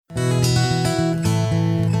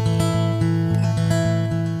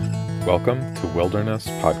Welcome to Wilderness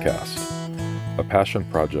Podcast, a passion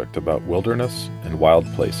project about wilderness and wild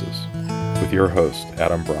places, with your host,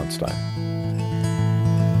 Adam Bronstein.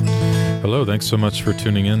 Hello, thanks so much for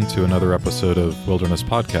tuning in to another episode of Wilderness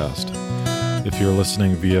Podcast. If you're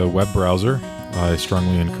listening via web browser, I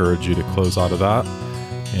strongly encourage you to close out of that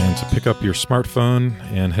and to pick up your smartphone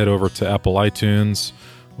and head over to Apple iTunes,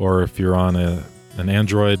 or if you're on an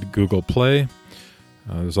Android, Google Play.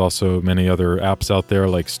 There's also many other apps out there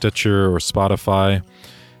like Stitcher or Spotify,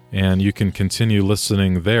 and you can continue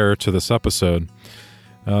listening there to this episode.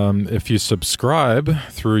 If you subscribe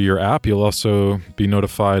through your app, you'll also be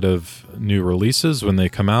notified of new releases when they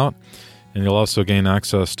come out, and you'll also gain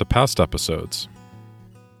access to past episodes.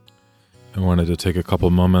 I wanted to take a couple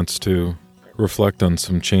moments to reflect on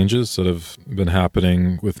some changes that have been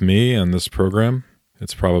happening with me and this program.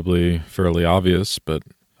 It's probably fairly obvious, but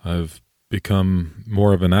I've become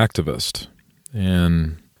more of an activist,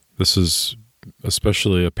 and this is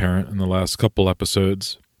especially apparent in the last couple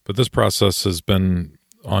episodes. But this process has been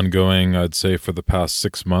ongoing, I'd say, for the past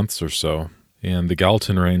 6 months or so. And the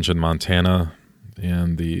Gallatin Range in Montana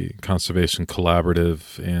and the Conservation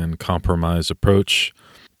Collaborative and Compromise approach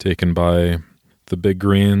taken by the Big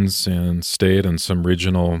Greens and state and some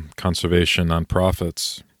regional conservation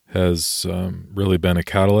nonprofits has really been a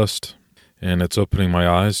catalyst. And it's opening my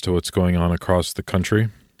eyes to what's going on across the country,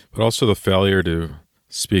 but also the failure to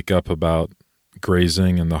speak up about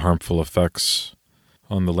grazing and the harmful effects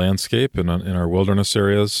on the landscape and in our wilderness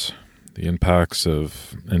areas, the impacts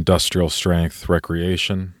of industrial strength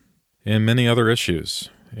recreation, and many other issues.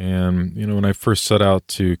 And, when I first set out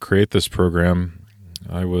to create this program,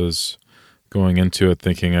 I was going into it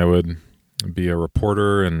thinking I would be a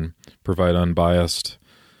reporter and provide unbiased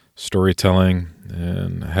storytelling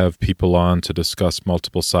and have people on to discuss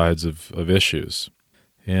multiple sides of issues.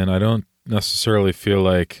 And I don't necessarily feel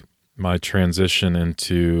like my transition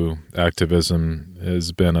into activism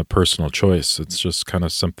has been a personal choice. It's just kind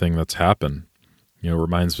of something that's happened. It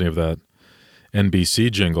reminds me of that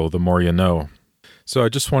NBC jingle, "The More You Know." So I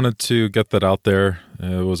just wanted to get that out there.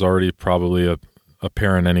 It was already probably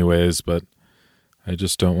apparent anyways, but I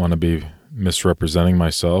just don't want to be misrepresenting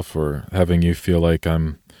myself or having you feel like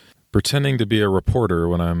I'm pretending to be a reporter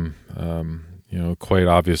when I'm, quite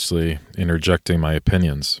obviously interjecting my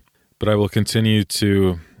opinions. But I will continue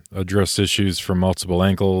to address issues from multiple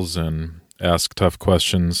angles and ask tough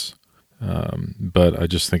questions. But I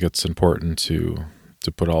just think it's important to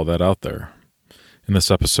put all that out there. In this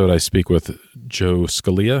episode, I speak with Joe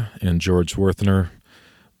Scalia and George Werthner,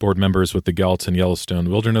 board members with the Gallatin Yellowstone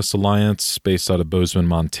Wilderness Alliance based out of Bozeman,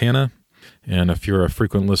 Montana. And if you're a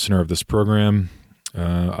frequent listener of this program,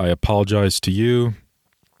 I apologize to you.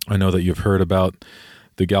 I know that you've heard about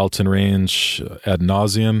the Gallatin Range ad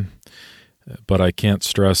nauseum, but I can't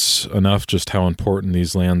stress enough just how important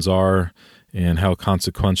these lands are and how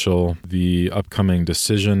consequential the upcoming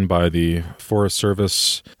decision by the Forest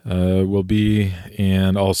Service will be,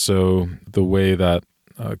 and also the way that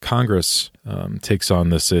Congress takes on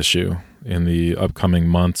this issue in the upcoming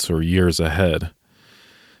months or years ahead.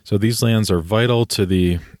 So these lands are vital to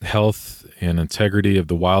the health and integrity of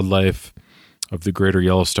the wildlife of the greater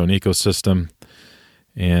Yellowstone ecosystem.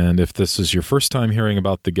 And if this is your first time hearing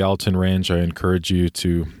about the Gallatin Range, I encourage you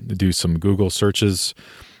to do some Google searches,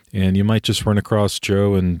 and you might just run across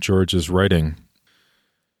Joe and George's writing.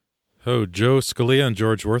 Oh, Joe Scalia and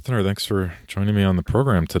George Werthner, thanks for joining me on the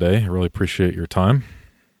program today. I really appreciate your time.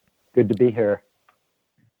 Good to be here.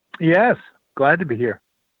 Yes, glad to be here.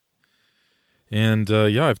 And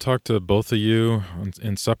I've talked to both of you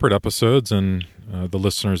in separate episodes, and the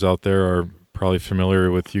listeners out there are probably familiar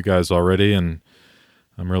with you guys already, and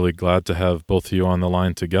I'm really glad to have both of you on the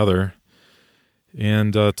line together.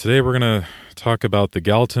 And today we're going to talk about the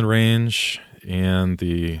Gallatin Range and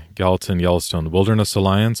the Gallatin Yellowstone Wilderness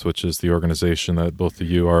Alliance, which is the organization that both of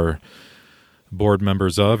you are board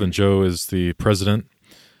members of, and Joe is the president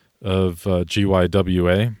of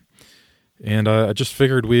GYWA. And I just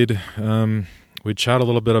figured we'd chat a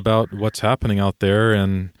little bit about what's happening out there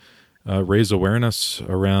and raise awareness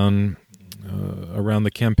around the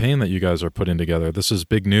campaign that you guys are putting together. This is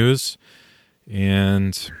big news,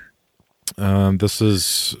 and this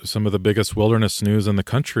is some of the biggest wilderness news in the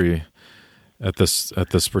country at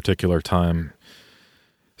this particular time.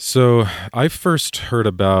 So I first heard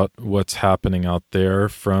about what's happening out there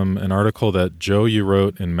from an article that Joe, you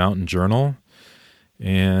wrote in Mountain Journal.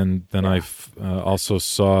 And then I also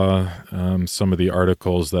saw some of the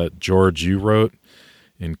articles that George, you wrote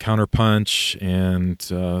in Counterpunch and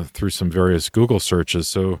through some various Google searches.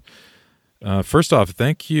 So first off,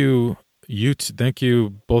 thank you Thank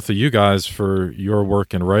you, both of you guys, for your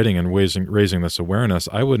work in writing and raising this awareness.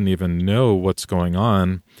 I wouldn't even know what's going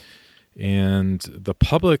on, and the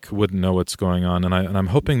public wouldn't know what's going on. And I'm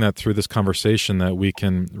hoping that through this conversation that we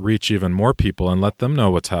can reach even more people and let them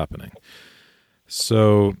know what's happening.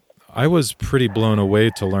 So I was pretty blown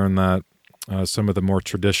away to learn that some of the more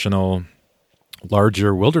traditional,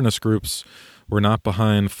 larger wilderness groups were not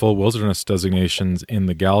behind full wilderness designations in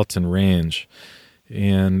the Gallatin Range.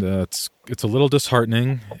 And it's a little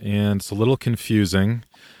disheartening, and it's a little confusing.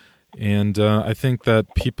 And I think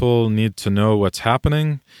that people need to know what's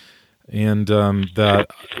happening, and that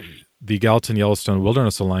the Gallatin Yellowstone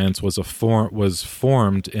Wilderness Alliance was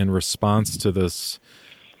formed in response to this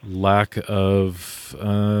lack of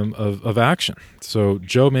action. So,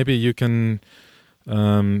 Joe, maybe you can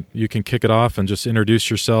kick it off and just introduce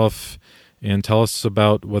yourself and tell us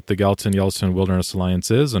about what the Gallatin Yellowstone Wilderness Alliance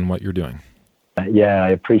is and what you're doing. Yeah,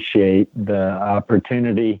 I appreciate the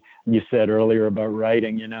opportunity. You said earlier about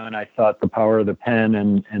writing, and I thought the power of the pen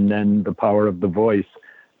and then the power of the voice.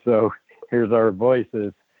 So here's our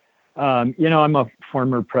voices. I'm a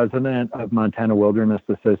former president of Montana Wilderness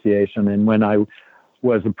Association, and when I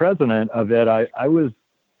was the president of it, I was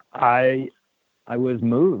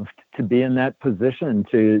moved to be in that position.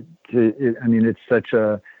 It's such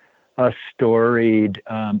a storied,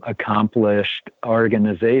 accomplished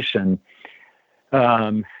organization.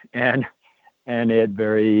 And it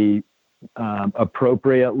very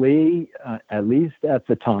appropriately, at least at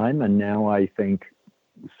the time, and now I think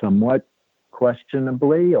somewhat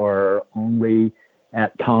questionably or only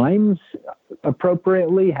at times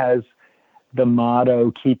appropriately, has the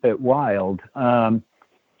motto, keep it wild. And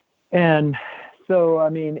so,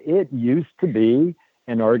 it used to be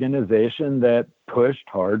an organization that pushed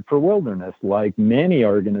hard for wilderness, like many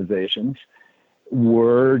organizations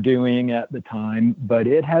were doing at the time, but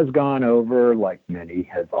it has gone over, like many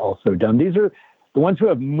have also done. These are the ones who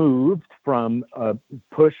have moved from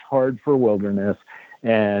push hard for wilderness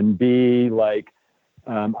and be like,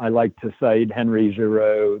 I like to cite Henry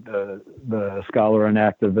Giroux, the scholar and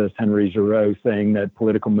activist Henry Giroux, saying that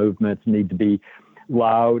political movements need to be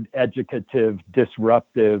loud, educative,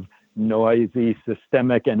 disruptive, noisy,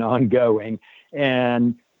 systemic, and ongoing.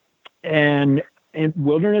 And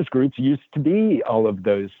wilderness groups used to be all of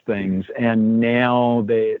those things, and now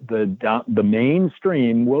the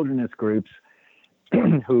mainstream wilderness groups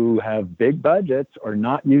who have big budgets are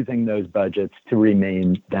not using those budgets to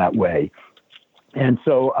remain that way. And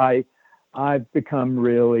so I've become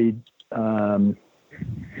really in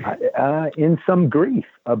some grief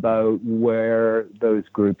about where those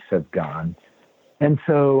groups have gone. And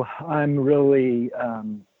so I'm really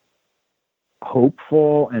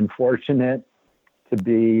hopeful and fortunate to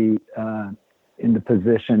be in the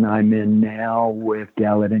position I'm in now with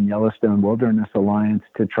Gallatin Yellowstone Wilderness Alliance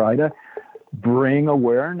to try to bring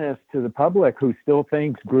awareness to the public who still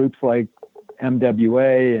thinks groups like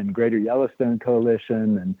MWA and Greater Yellowstone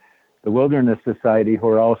Coalition and the Wilderness Society, who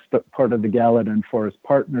are all part of the Gallatin Forest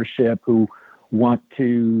Partnership, who want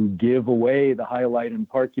to give away the Highlight and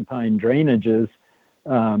Porcupine drainages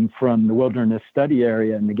from the Wilderness Study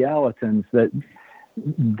Area in the Gallatins, that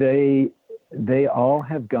they all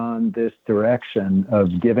have gone this direction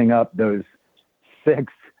of giving up those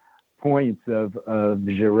 6 points of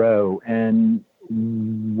Giroux, and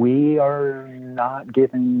we are not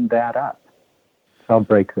giving that up. So I'll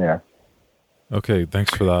break there. Okay,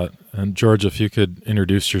 thanks for that. And George, if you could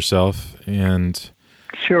introduce yourself and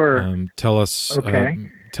sure, tell us,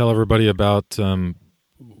 tell everybody about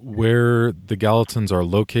where the Gallatins are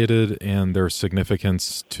located and their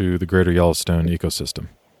significance to the Greater Yellowstone ecosystem.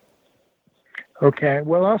 Okay,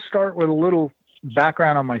 well, I'll start with a little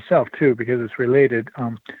background on myself too, because it's related.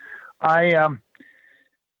 I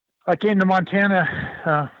came to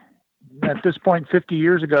Montana at this point 50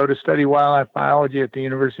 years ago to study wildlife biology at the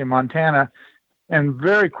University of Montana. And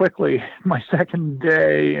very quickly, my second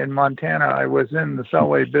day in Montana, I was in the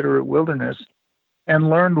Selway Bitterroot Wilderness and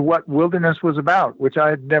learned what wilderness was about, which I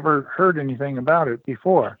had never heard anything about it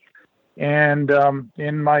before. And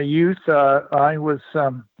in my youth, I was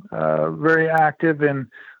very active in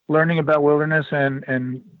learning about wilderness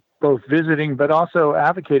and both visiting, but also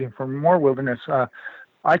advocating for more wilderness.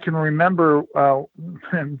 I can remember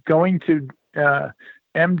going to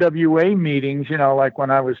MWA meetings, like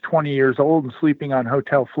when I was 20 years old and sleeping on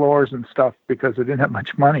hotel floors and stuff because I didn't have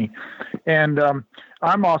much money. And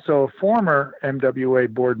I'm also a former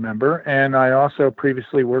MWA board member, and I also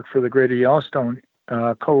previously worked for the Greater Yellowstone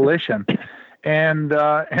Coalition. And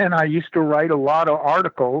I used to write a lot of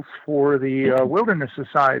articles for the Wilderness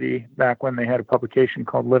Society back when they had a publication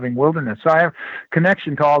called Living Wilderness. So I have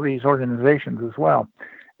connection to all these organizations as well.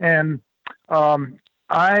 And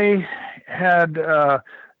I had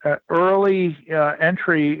early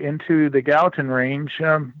entry into the Gallatin Range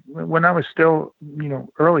when I was still,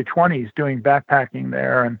 early 20s, doing backpacking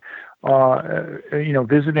there and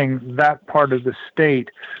visiting that part of the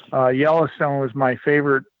state. Yellowstone was my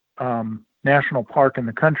favorite national park in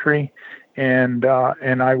the country, and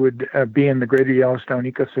I would be in the greater Yellowstone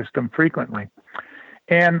ecosystem frequently.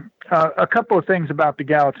 And a couple of things about the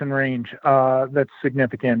Gallatin Range that's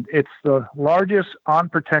significant. It's the largest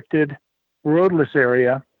unprotected roadless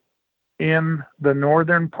area in the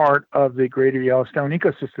northern part of the greater Yellowstone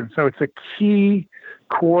ecosystem. So it's a key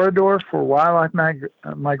corridor for wildlife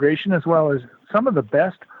migration, as well as some of the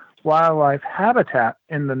best wildlife habitat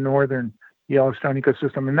in the northern Yellowstone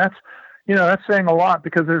ecosystem. And that's saying a lot,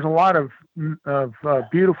 because there's a lot of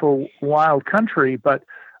beautiful wild country, but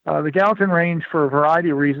the Gallatin Range, for a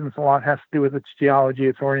variety of reasons, a lot has to do with its geology,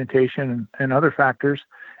 its orientation, and other factors,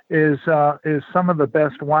 is some of the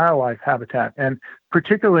best wildlife habitat. And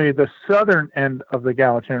particularly the southern end of the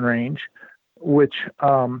Gallatin Range, which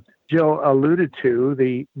Jill alluded to,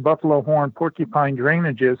 the buffalo horn porcupine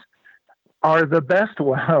drainages, are the best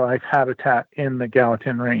wildlife habitat in the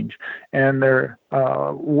Gallatin Range. And they're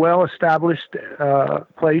well-established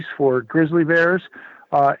place for grizzly bears,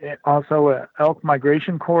 also an elk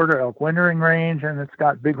migration corridor, elk wintering range, and it's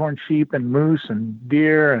got bighorn sheep and moose and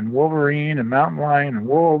deer and wolverine and mountain lion and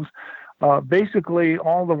wolves. Basically,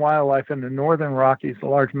 all the wildlife in the northern Rockies, the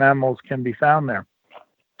large mammals, can be found there.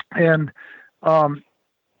 And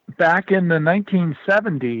back in the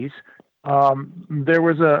 1970s, there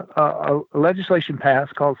was a legislation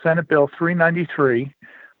passed called Senate Bill 393,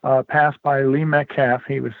 passed by Lee Metcalf.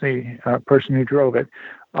 He was the person who drove it,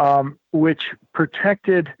 which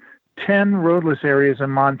protected 10 roadless areas in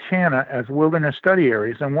Montana as wilderness study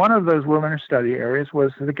areas. And one of those wilderness study areas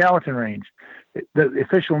was the Gallatin Range. The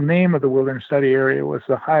official name of the wilderness study area was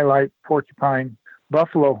the Highlight Porcupine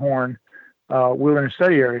Buffalo Horn wilderness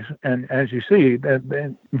study areas. And as you see,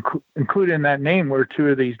 included in that name were two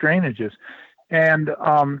of these drainages. And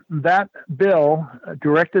that bill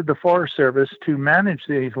directed the Forest Service to manage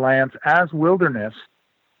these lands as wilderness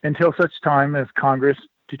until such time as Congress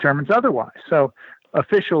determines otherwise. So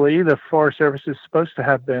officially, the Forest Service is supposed to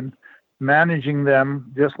have been managing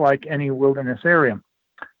them just like any wilderness area.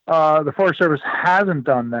 The Forest Service hasn't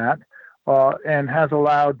done that and has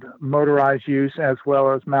allowed motorized use, as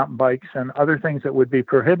well as mountain bikes and other things that would be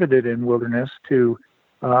prohibited in wilderness, to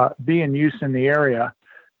be in use in the area.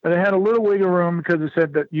 But it had a little wiggle room because it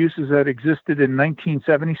said that uses that existed in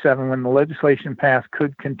 1977, when the legislation passed,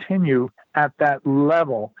 could continue at that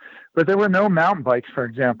level. But there were no mountain bikes, for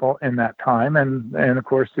example, in that time. And of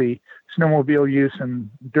course, the snowmobile use and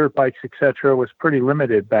dirt bikes, etc., was pretty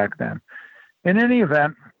limited back then. In any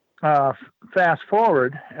event, fast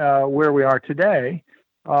forward where we are today,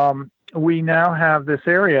 we now have this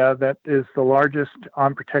area that is the largest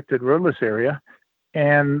unprotected roadless area.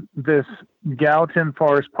 And this Gallatin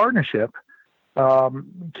Forest Partnership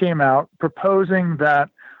came out proposing that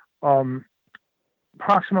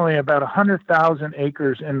approximately about 100,000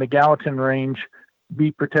 acres in the Gallatin Range be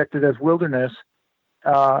protected as wilderness,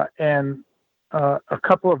 and a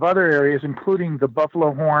couple of other areas, including the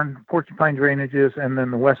Buffalo Horn porcupine drainages and then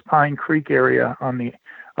the West Pine Creek area on the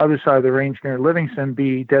other side of the range near Livingston,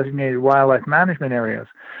 be designated wildlife management areas,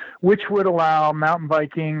 which would allow mountain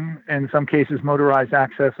biking, in some cases motorized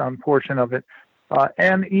access on a portion of it,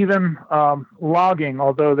 and even logging,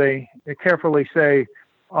 although they carefully say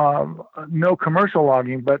no commercial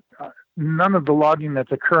logging, but none of the logging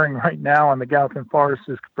that's occurring right now on the Gallatin Forest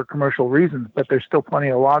is for commercial reasons, but there's still plenty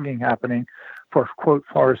of logging happening for, quote,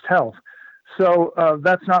 forest health. So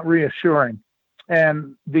that's not reassuring.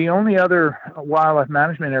 And the only other wildlife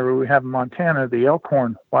management area we have in Montana, the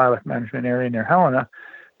Elkhorn Wildlife Management Area near Helena,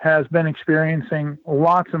 has been experiencing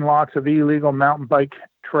lots and lots of illegal mountain bike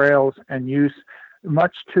trails and use,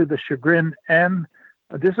 much to the chagrin and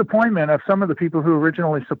disappointment of some of the people who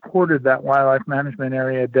originally supported that wildlife management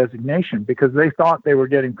area designation, because they thought they were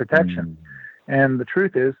getting protection. And the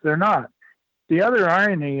truth is they're not. The other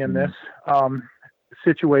irony in this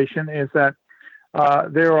situation is that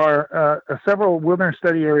there are several wilderness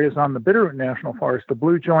study areas on the Bitterroot National Forest, the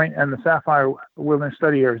Blue Joint and the Sapphire Wilderness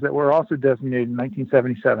Study Areas, that were also designated in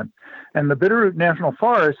 1977. And the Bitterroot National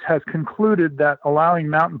Forest has concluded that allowing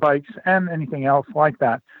mountain bikes and anything else like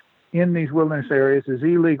that in these wilderness areas is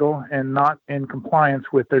illegal and not in compliance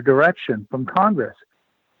with their direction from Congress.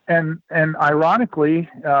 And ironically,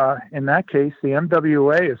 in that case, the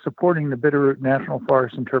MWA is supporting the Bitterroot National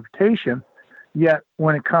Forest interpretation. Yet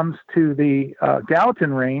when it comes to the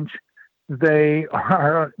Gallatin Range, they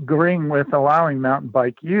are agreeing with allowing mountain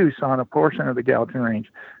bike use on a portion of the Gallatin Range.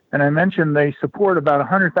 And I mentioned they support about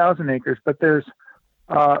 100,000 acres, but there's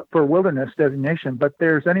for wilderness designation, but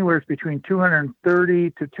there's anywhere between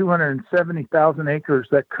 230 to 270,000 acres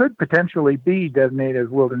that could potentially be designated as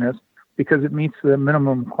wilderness because it meets the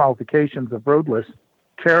minimum qualifications of roadless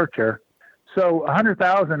character. So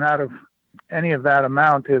 100,000 out of any of that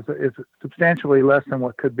amount is substantially less than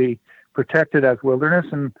what could be protected as wilderness.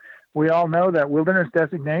 And we all know that wilderness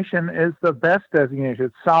designation is the best designation.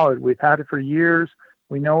 It's solid. We've had it for years.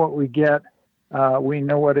 We know what we get. We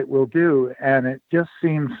know what it will do. And it just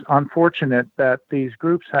seems unfortunate that these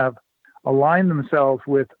groups have aligned themselves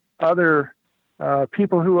with other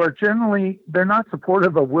people who are generally, they're not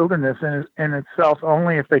supportive of wilderness in itself,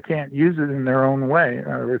 only if they can't use it in their own way. In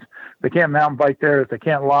other words, they can't mountain bike there, if they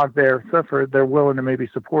can't log there, etc. They're willing to maybe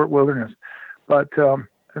support wilderness. But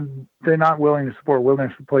they're not willing to support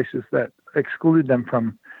wilderness for places that exclude them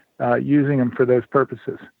from using them for those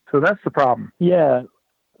purposes. So that's the problem. Yeah.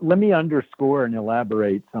 Let me underscore and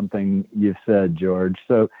elaborate something you've said, George.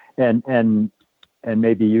 So, and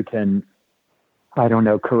maybe you can, I don't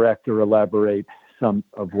know, correct or elaborate some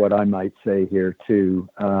of what I might say here too.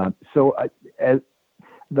 As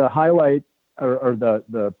the highlight or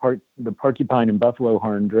the porcupine and buffalo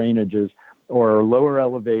horn drainages, or lower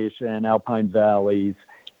elevation alpine valleys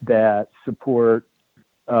that support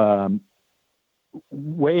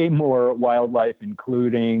way more wildlife,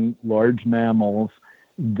 including large mammals,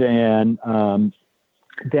 than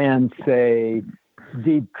say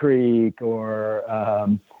Deep Creek or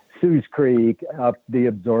Sue's Creek up the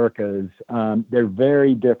Absarokas. They're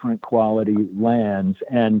very different quality lands,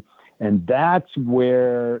 and that's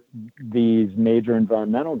where these major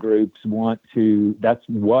environmental groups that's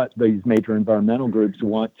what these major environmental groups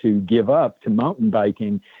want to give up to mountain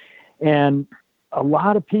biking. And a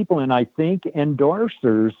lot of people, and I think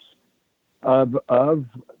endorsers of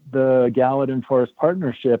the Gallatin Forest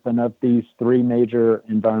Partnership and of these three major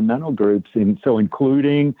environmental groups,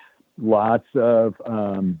 including lots of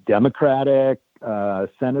Democratic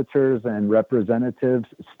senators and representatives,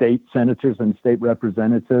 state senators and state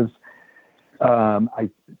representatives,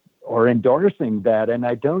 are endorsing that. And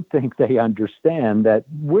I don't think they understand that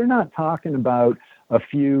we're not talking about a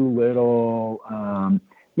few little,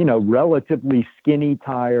 relatively skinny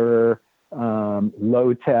tire,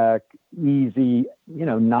 low tech, easy,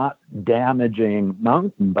 not damaging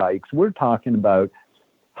mountain bikes. We're talking about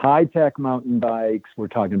high-tech mountain bikes. We're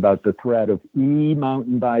talking about the threat of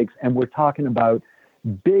e-mountain bikes, and we're talking about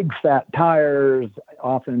big fat tires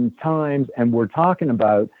oftentimes, and we're talking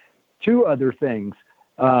about two other things.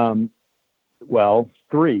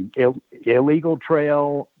 Three. Illegal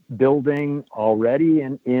trail building already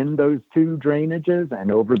in those two drainages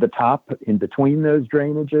and over the top in between those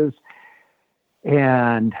drainages.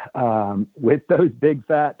 And with those big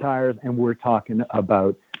fat tires, and we're talking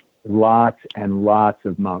about lots and lots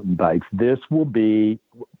of mountain bikes. This would be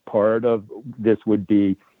part of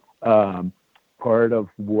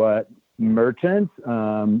what merchants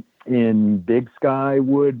in Big Sky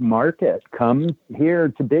would market. Come here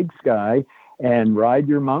to Big Sky and ride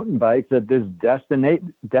your mountain bikes at this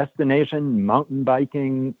destination mountain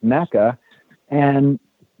biking mecca, and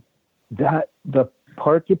that the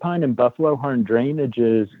porcupine and buffalo horn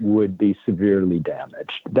drainages would be severely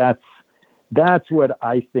damaged. That's what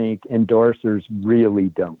I think endorsers really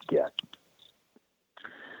don't get.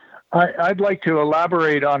 I'd like to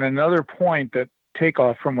elaborate on another point that take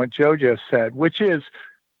off from what Joe just said, which is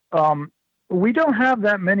we don't have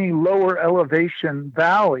that many lower elevation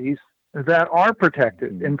valleys that are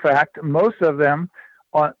protected. In fact, most of them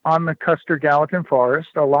on the Custer-Gallatin Forest,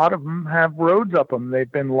 a lot of them have roads up them.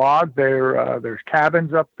 They've been logged. There's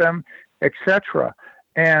cabins up them, etc.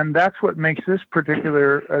 And that's what makes this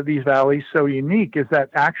particular these valleys so unique, is that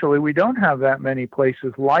actually we don't have that many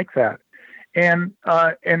places like that. And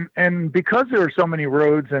because there are so many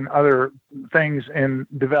roads and other things in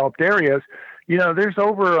developed areas, there's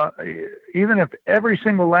over, even if every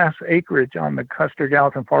single last acreage on the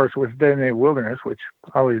Custer-Gallatin Forest was designated wilderness, which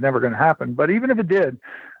probably is never going to happen, but even if it did,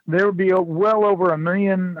 there would be well over 1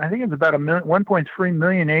 million, I think it's about 1.3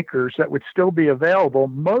 million acres that would still be available,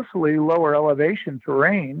 mostly lower elevation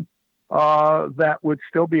terrain that would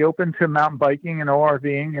still be open to mountain biking and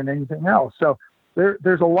ORVing and anything else. So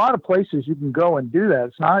there's a lot of places you can go and do that.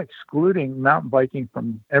 It's not excluding mountain biking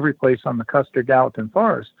from every place on the Custer-Gallatin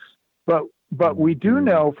Forest. But we do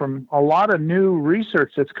know from a lot of new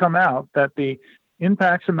research that's come out that the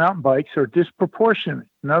impacts of mountain bikes are disproportionate.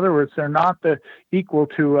 In other words, they're not equal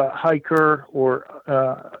to a hiker or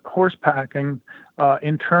horse packing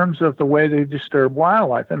in terms of the way they disturb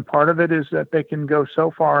wildlife. And part of it is that they can go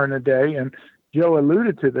so far in a day. And Joe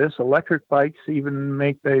alluded to this. Electric bikes even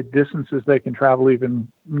make the distances they can travel even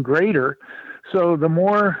greater. So the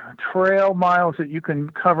more trail miles that you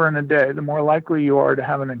can cover in a day, the more likely you are to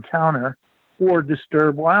have an encounter or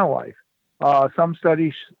disturb wildlife. Some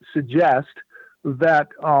studies suggest that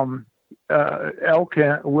elk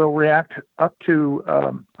will react up to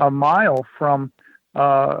a mile from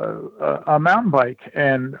a mountain bike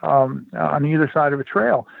and on either side of a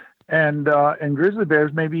trail, and grizzly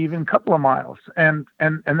bears maybe even a couple of miles, and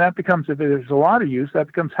that becomes, if there's a lot of use, that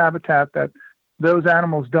becomes habitat that those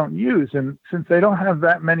animals don't use, and since they don't have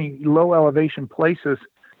that many low elevation places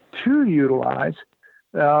to utilize,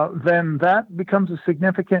 then that becomes a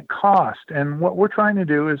significant cost. And what we're trying to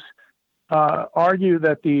do is argue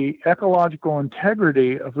that the ecological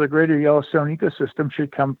integrity of the greater Yellowstone ecosystem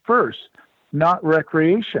should come first, not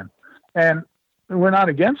recreation. And we're not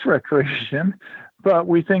against recreation, but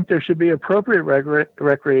we think there should be appropriate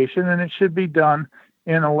recreation, and it should be done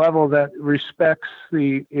in a level that respects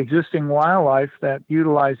the existing wildlife that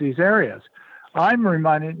utilize these areas. I'm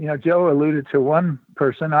reminded, Joe alluded to one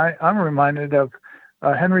person, I'm reminded of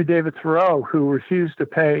Henry David Thoreau, who refused to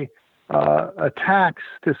pay a tax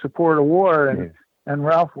to support a war, and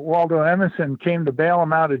Ralph Waldo Emerson came to bail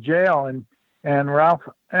him out of jail, and Ralph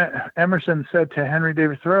Emerson said to Henry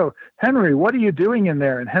David Thoreau, "Henry, what are you doing in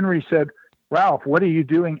there?" And Henry said, "Ralph, what are you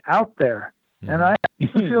doing out there?" And I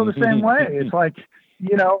feel the same way. It's like,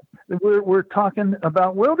 we're talking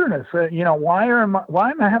about wilderness. Why am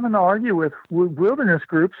I having to argue with wilderness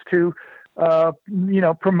groups to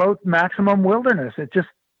promote maximum wilderness? It just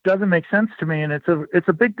doesn't make sense to me, and it's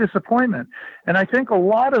a big disappointment. And I think a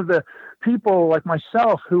lot of the people like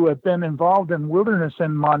myself who have been involved in wilderness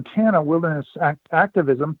in Montana, wilderness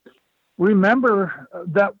activism, remember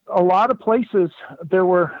that a lot of places there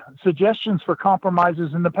were suggestions for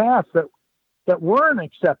compromises in the past that weren't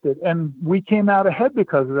accepted, and we came out ahead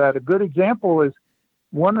because of that. A good example is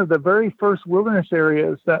one of the very first wilderness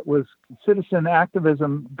areas that was citizen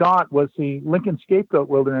activism was the Lincoln Scapegoat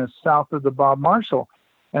Wilderness south of the Bob Marshall.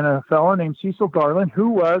 And a fellow named Cecil Garland, who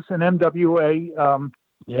was an MWA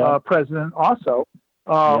president also,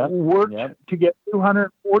 worked to get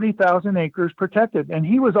 240,000 acres protected. And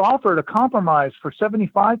he was offered a compromise for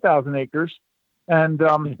 75,000 acres. And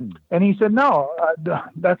he said, no,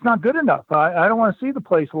 that's not good enough. I don't want to see the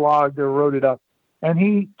place logged or roaded up. And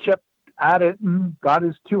he kept at it and got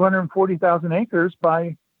his 240,000 acres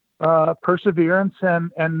by perseverance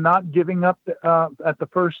and not giving up at the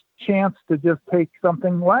first chance to just take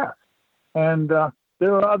something less. And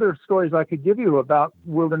there are other stories I could give you about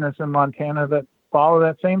wilderness in Montana that follow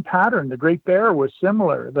that same pattern. The Great Bear was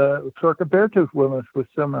similar. The Churka Beartooth Wilderness was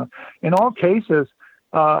similar. In all cases,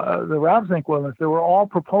 the Ravensink Wilderness, there were all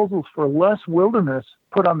proposals for less wilderness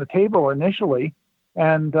put on the table initially.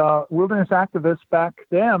 And wilderness activists back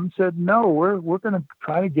then said, no, we're going to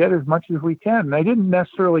try to get as much as we can. They didn't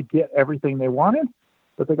necessarily get everything they wanted,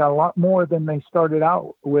 but they got a lot more than they started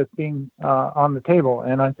out with being on the table.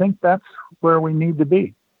 And I think that's where we need to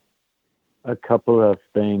be. A couple of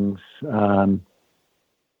things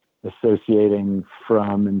associating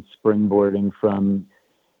from and springboarding from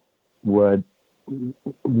what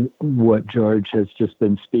George has just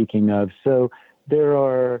been speaking of. So there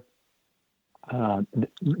are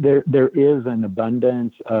there is an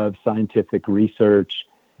abundance of scientific research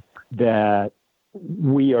that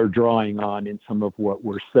we are drawing on in some of what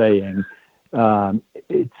we're saying.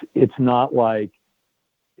 It's not like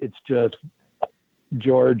it's just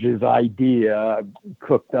George's idea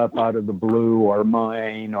cooked up out of the blue, or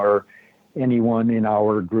mine, or anyone in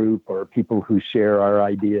our group, or people who share our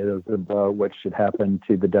ideas about what should happen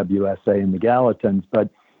to the WSA and the Gallatins. But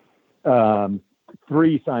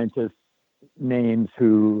three scientists names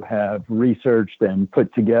who have researched and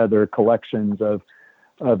put together collections of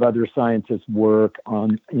other scientists' work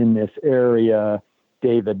in this area: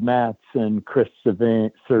 David Mattson, Chris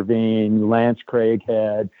Servain, Lance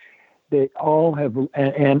Craighead. They all have,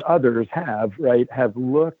 and others have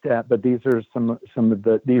looked at, but these are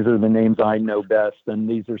these are the names I know best, and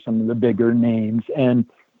these are some of the bigger names and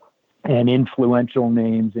influential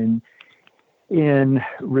names in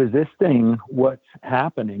resisting what's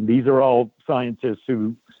happening. These are all scientists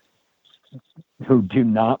who do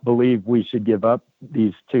not believe we should give up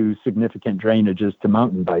these two significant drainages to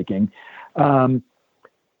mountain biking.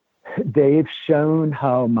 They've shown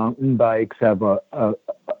how mountain bikes have a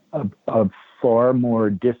far more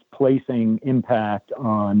displacing impact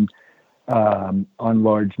on on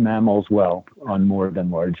large mammals, well, on more than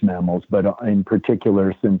large mammals, but in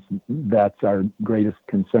particular, since that's our greatest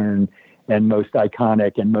concern and most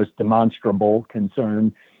iconic and most demonstrable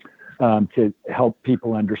concern, to help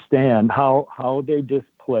people understand how they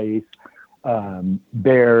displace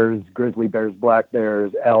bears, grizzly bears, black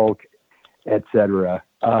bears, elk, etc.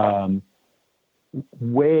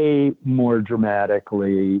 Way more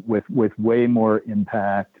dramatically, with way more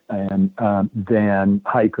impact and than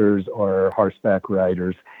hikers or horseback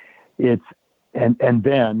riders. And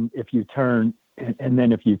then if you turn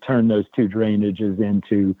those two drainages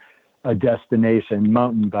into a destination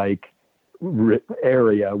mountain bike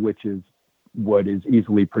area, which is what is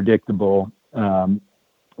easily predictable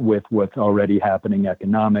with what's already happening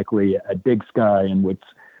economically at Big Sky and with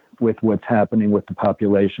what's happening with the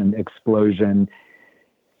population explosion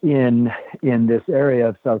in this area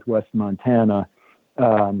of southwest Montana,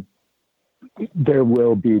 there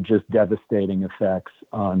will be just devastating effects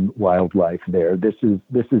on wildlife there. This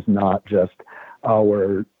is not just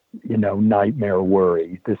our nightmare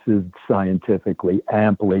worry. This is scientifically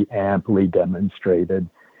amply demonstrated.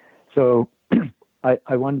 So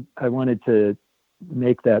I wanted to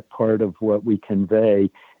make that part of what we convey.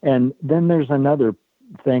 And then there's another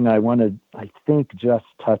thing I think, just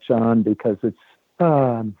touch on, because it's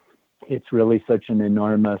really such an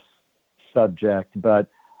enormous subject, but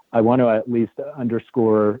I want to at least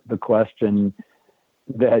underscore the question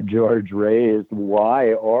that George raised.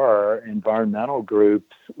 Why are environmental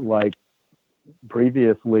groups like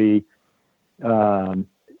previously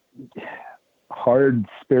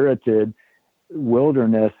hard-spirited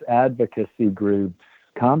wilderness advocacy groups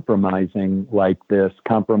compromising like this,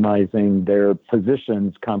 compromising their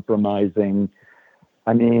positions,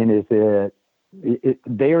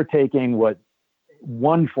 they are taking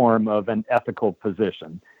one form of an ethical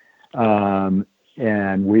position,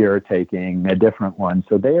 and we are taking a different one.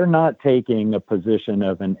 So they are not taking a position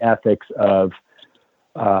of an ethics of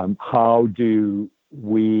how do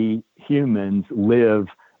we humans live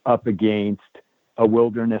up against a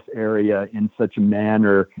wilderness area in such a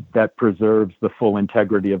manner that preserves the full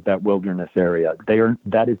integrity of that wilderness area.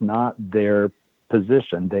 That is not their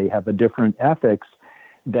position. They have a different ethics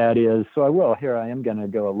that is, so I am going to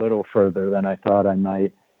go a little further than I thought I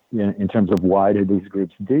might, in terms of why do these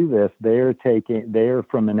groups do this. They're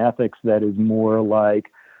from an ethics that is more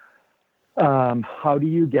like, how do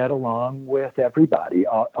you get along with everybody,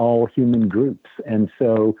 all human groups? And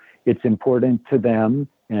so it's important to them.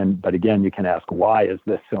 But again, you can ask, why is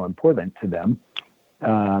this so important to them?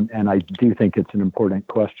 And I do think it's an important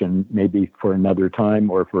question, maybe for another time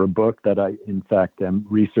or for a book that I, in fact, am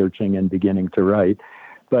researching and beginning to write.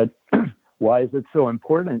 But why is it so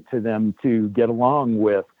important to them to get along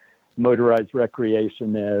with motorized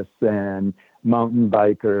recreationists and mountain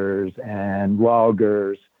bikers and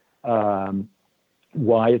loggers?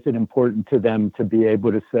 Why is it important to them to be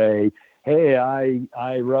able to say, hey,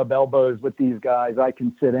 I rub elbows with these guys. I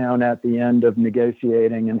can sit down at the end of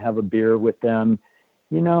negotiating and have a beer with them.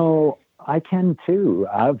 I can too.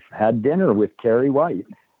 I've had dinner with Kerry White,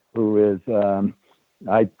 who is,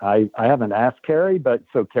 I haven't asked Kerry, but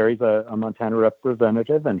so Kerry's a Montana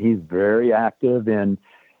representative, and he's very active in,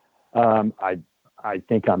 I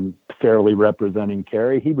think I'm fairly representing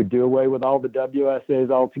Kerry. He would do away with all the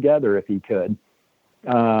WSAs altogether if he could.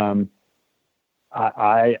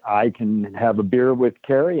 I can have a beer with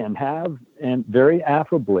Kerry and very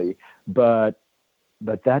affably, but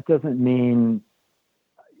that doesn't mean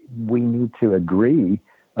we need to agree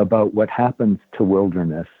about what happens to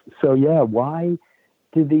wilderness. So why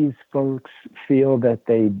do these folks feel that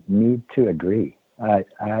they need to agree?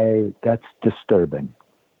 That's disturbing.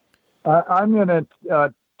 I'm going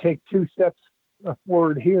to take two steps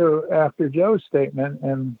forward here after Joe's statement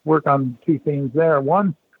and work on two themes there.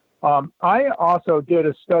 One, I also did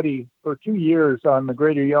a study for 2 years on the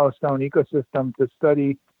Greater Yellowstone ecosystem to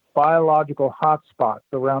study biological hotspots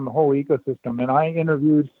around the whole ecosystem. And I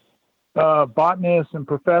interviewed botanists and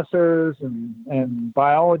professors and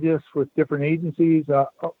biologists with different agencies,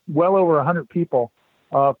 well over 100 people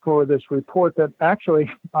for this report that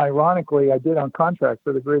actually, ironically, I did on contract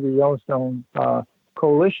for the Greater Yellowstone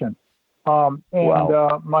Coalition.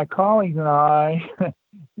 Wow. My colleagues and I...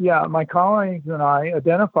 my colleagues and I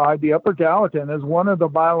identified the Upper Gallatin as one of the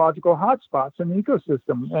biological hotspots in the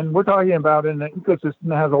ecosystem. And we're talking about an ecosystem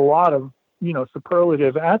that has a lot of,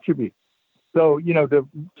 superlative attributes. So,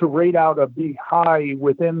 to rate out a B high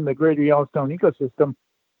within the Greater Yellowstone ecosystem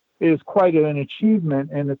is quite an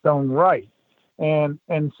achievement in its own right. And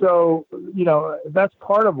so, that's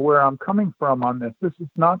part of where I'm coming from on this. This is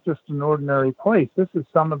not just an ordinary place. This is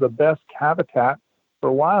some of the best habitat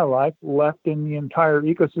for wildlife left in the entire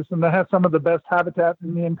ecosystem that has some of the best habitat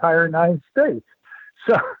in the entire United States.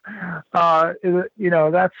 So,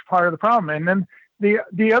 that's part of the problem. And then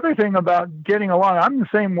the other thing about getting along, I'm the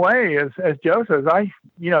same way as Joe says. I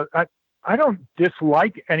don't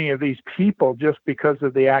dislike any of these people just because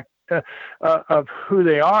of the act of who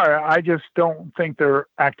they are. I just don't think their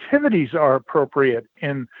activities are appropriate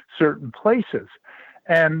in certain places.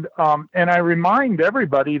 And I remind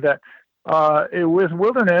everybody that with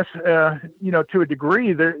wilderness, to a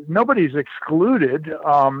degree, nobody's excluded.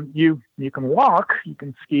 You can walk, you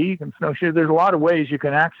can ski, you can snowshoe. There's a lot of ways you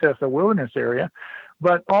can access a wilderness area,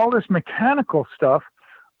 but all this mechanical stuff,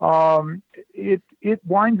 it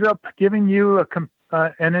winds up giving you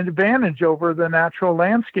an advantage over the natural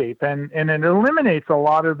landscape, and it eliminates a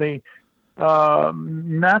lot of the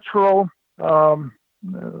natural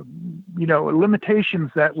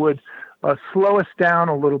limitations that would slow us down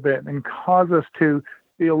a little bit and cause us to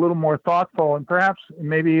be a little more thoughtful and perhaps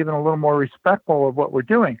maybe even a little more respectful of what we're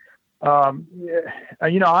doing. I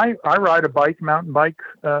ride a mountain bike,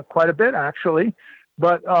 quite a bit actually,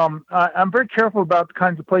 but I'm very careful about the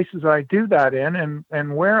kinds of places I do that in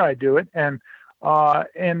and where I do it. And I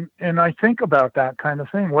think about that kind of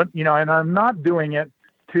thing. And I'm not doing it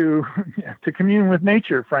to commune with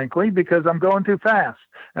nature, frankly, because I'm going too fast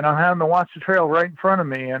and I'm having to watch the trail right in front of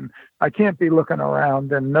me, and I can't be looking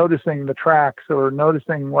around and noticing the tracks or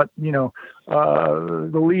noticing what the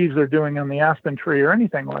leaves are doing on the aspen tree or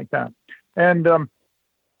anything like that. And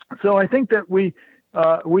so I think that we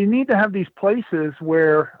need to have these places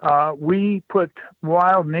where we put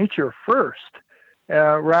wild nature first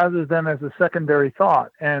rather than as a secondary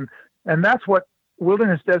thought, and that's what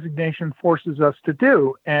wilderness designation forces us to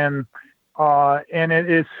do, and it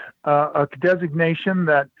is a designation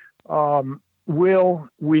that will,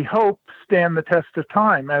 we hope, stand the test of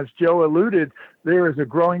time. As Joe alluded, there is a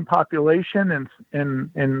growing population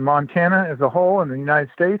in Montana as a whole in the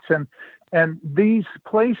United States, and these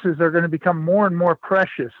places are going to become more and more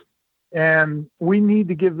precious, and we need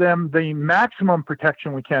to give them the maximum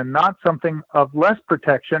protection we can, not something of less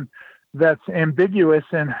protection that's ambiguous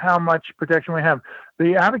in how much protection we have.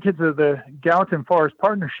 The advocates of the Gallatin Forest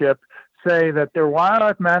Partnership say that their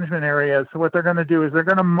wildlife management areas, what they're going to do is they're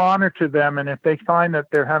going to monitor them, and if they find that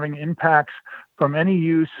they're having impacts from any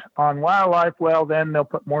use on wildlife, well, then they'll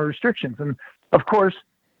put more restrictions. And of course,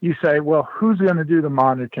 you say, well, who's going to do the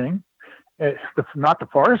monitoring? It's not the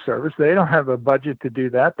Forest Service. They don't have a budget to do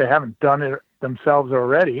that. They haven't done it themselves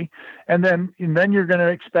already. And then you're going to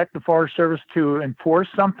expect the Forest Service to enforce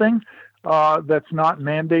something that's not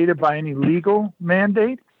mandated by any legal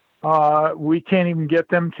mandate. We can't even get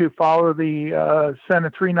them to follow the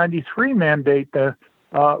Senate 393 mandate to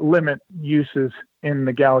limit uses in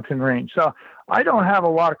the Gallatin Range. So I don't have a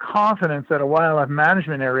lot of confidence that a wildlife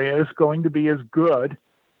management area is going to be as good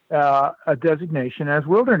a designation as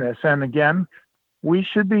wilderness. And again, we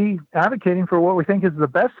should be advocating for what we think is the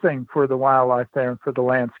best thing for the wildlife there and for the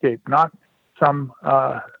landscape, not some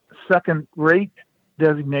second-rate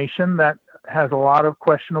designation that has a lot of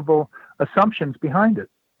questionable assumptions behind it.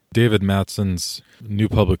 David Matson's new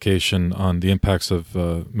publication on the impacts of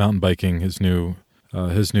mountain biking, his new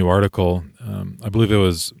article, I believe it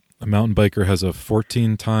was a mountain biker has a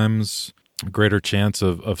 14 times greater chance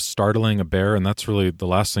of startling a bear, and that's really the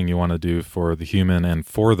last thing you want to do for the human and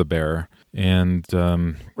for the bear. And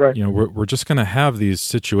right. We're just going to have these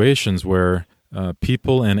situations where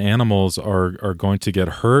people and animals are going to get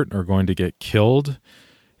hurt or going to get killed.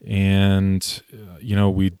 And,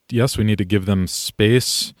 we need to give them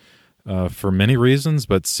space for many reasons,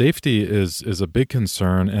 but safety is a big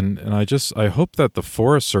concern. And I hope that the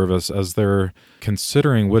Forest Service, as they're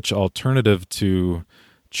considering which alternative to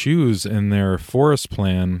choose in their forest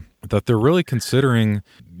plan, that they're really considering,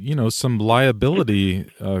 some liability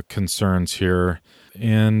concerns here.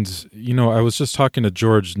 And, I was just talking to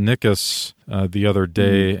George Nickus the other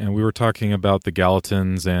day, and we were talking about the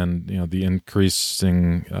Gallatins and, the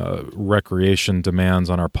increasing recreation demands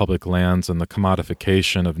on our public lands and the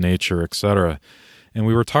commodification of nature, et cetera. And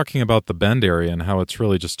we were talking about the Bend area and how it's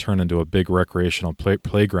really just turned into a big recreational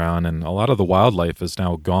playground, and a lot of the wildlife is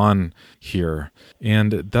now gone here.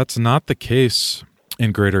 And that's not the case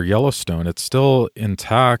in Greater Yellowstone. It's still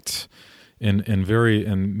intact in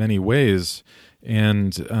many ways.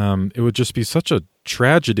 And it would just be such a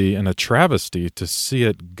tragedy and a travesty to see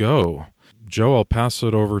it go. Joe, I'll pass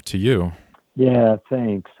it over to you. Yeah,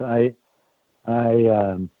 thanks. I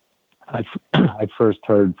first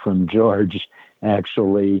heard from George,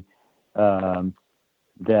 actually,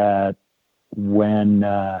 that when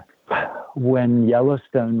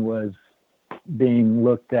Yellowstone was being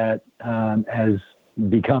looked at as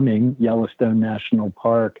becoming Yellowstone National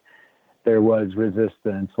Park, there was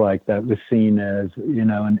resistance, like that was seen as,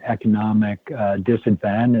 an economic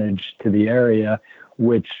disadvantage to the area,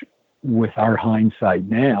 which with our hindsight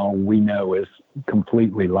now, we know is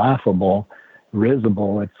completely laughable,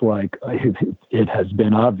 risible. It's like it has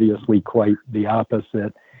been obviously quite the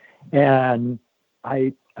opposite. And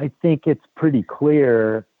I think it's pretty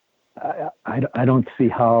clear. I don't see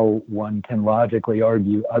how one can logically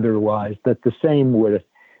argue otherwise that the same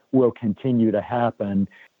will continue to happen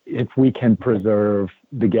if we can preserve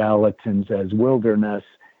the Gallatins as wilderness.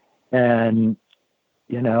 And,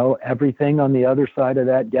 everything on the other side of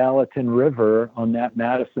that Gallatin River, on that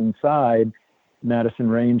Madison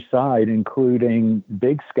Range side, including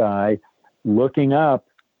Big Sky, looking up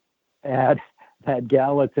at that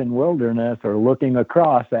Gallatin wilderness or looking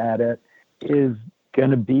across at it, is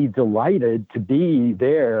going to be delighted to be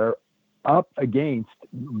there up against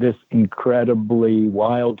this incredibly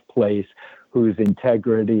wild place whose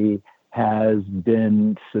integrity has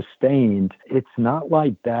been sustained. It's not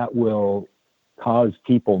like that will cause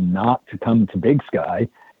people not to come to Big Sky.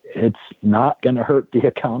 It's not going to hurt the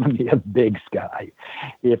economy of Big Sky.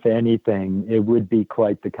 If anything, it would be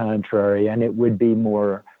quite the contrary, and it would be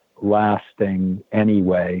more lasting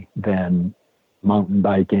anyway than mountain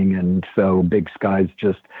biking. And so Big Sky's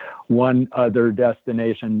just one other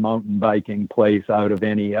destination mountain biking place out of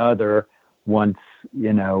any other once,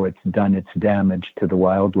 it's done its damage to the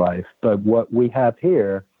wildlife. But what we have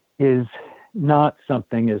here is not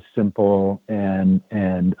something as simple and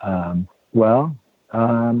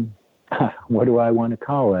what do I want to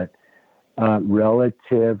call it?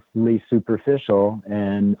 Relatively superficial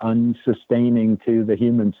and unsustaining to the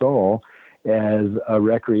human soul as a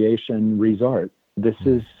recreation resort. This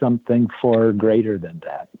is something far greater than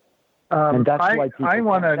that. And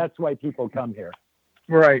that's why people come here.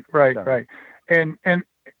 Right. And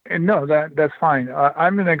no, that's fine.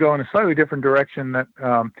 I'm going to go in a slightly different direction that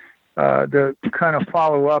to kind of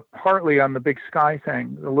follow up partly on the Big Sky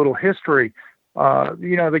thing, a little history.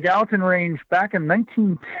 The Gallatin Range back in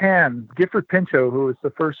 1910, Gifford Pinchot, who was the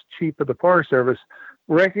first chief of the Forest Service,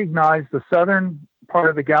 recognized the southern part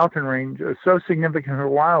of the Gallatin Range as so significant for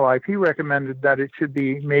wildlife, he recommended that it should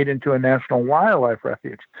be made into a national wildlife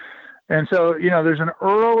refuge. And so, there's an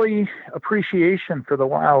early appreciation for the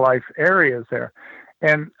wildlife areas there.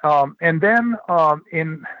 And then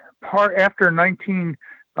in part after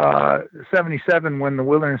 1977, when the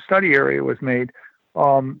Wilderness Study Area was made,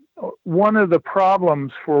 one of the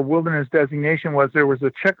problems for wilderness designation was there was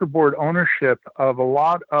a checkerboard ownership of a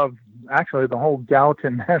lot of, actually the whole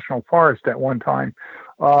Gallatin National Forest at one time,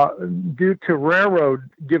 due to railroad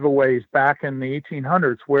giveaways back in the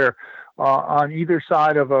 1800s, where on either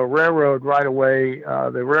side of a railroad right away,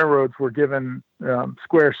 the railroads were given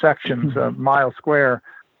square sections, a mile square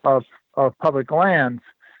of public lands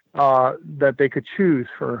that they could choose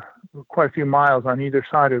for quite a few miles on either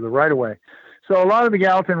side of the right of way. So a lot of the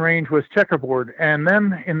Gallatin Range was checkerboard. And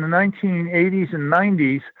then in the 1980s and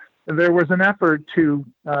 90s, there was an effort to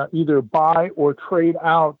either buy or trade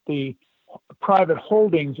out the private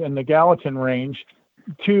holdings in the Gallatin Range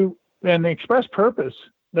and the express purpose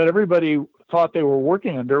that everybody thought they were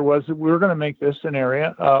working under was that we were going to make this an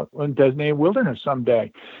area designated wilderness someday.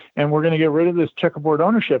 And we're going to get rid of this checkerboard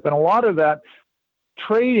ownership. And a lot of that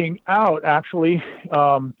trading out actually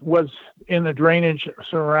was in the drainage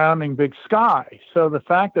surrounding Big Sky. So the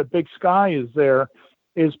fact that Big Sky is there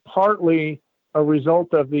is partly a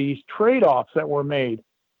result of these trade-offs that were made.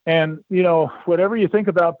 And, whatever you think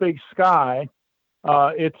about Big Sky,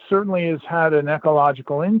 it certainly has had an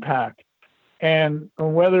ecological impact. And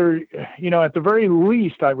whether, at the very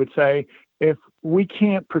least, I would say, if we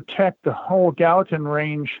can't protect the whole Gallatin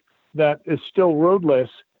Range that is still roadless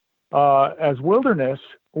as wilderness,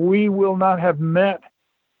 we will not have met.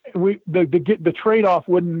 The trade-off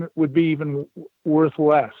would be even worth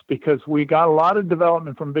less, because we got a lot of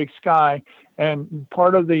development from Big Sky, and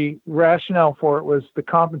part of the rationale for it was to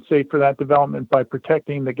compensate for that development by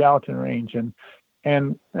protecting the Gallatin Range.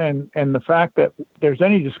 And the fact that there's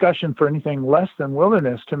any discussion for anything less than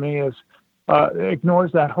wilderness, to me,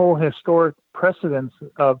 ignores that whole historic precedence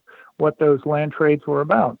of what those land trades were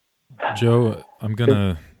about. Joe, I'm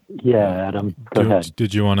gonna. Yeah, Adam. Go ahead.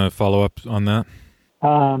 Did you want to follow up on that?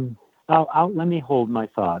 Let me hold my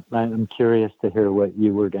thought. I'm curious to hear what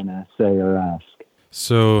you were going to say or ask.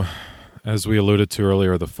 So, as we alluded to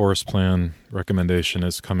earlier, the forest plan recommendation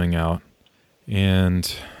is coming out.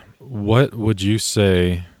 And what would you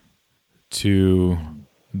say to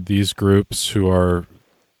these groups who are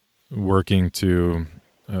working to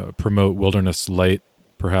promote wilderness light,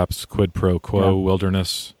 perhaps quid pro quo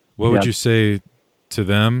wilderness? What would you say to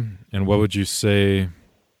them, and what would you say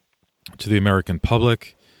to the American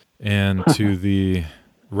public and to the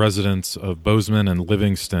residents of Bozeman and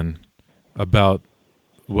Livingston about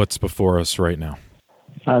what's before us right now?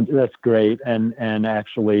 That's great. And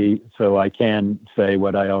actually, so I can say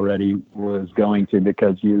what I already was going to,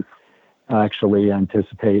 because you actually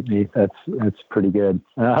anticipate me. That's pretty good.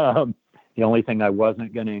 The only thing I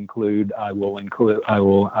wasn't going to include, I will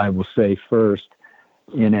say first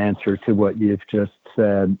in answer to what you've just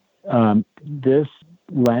said. This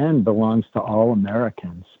land belongs to all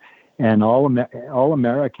Americans, and all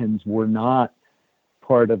Americans were not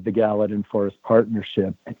part of the Gallatin Forest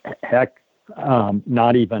Partnership. Heck,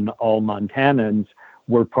 not even all Montanans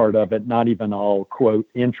were part of it. Not even all, quote,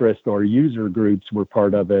 interest or user groups were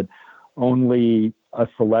part of it. Only a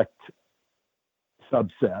select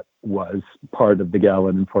subset was part of the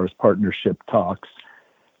Gallatin Forest Partnership talks.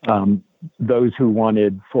 Those who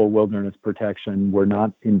wanted full wilderness protection were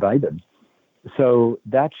not invited. So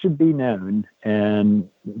that should be known, and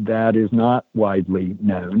that is not widely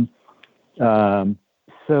known.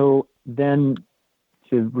 So then,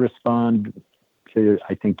 to respond to,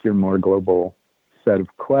 I think, your more global set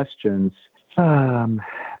of questions,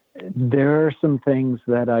 there are some things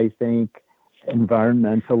that I think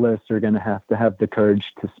environmentalists are going to have the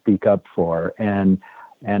courage to speak up for, and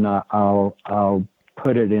I'll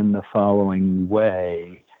put it in the following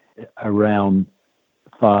way around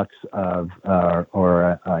thoughts of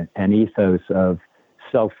or an ethos of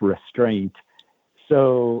self-restraint.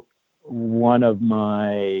 So one of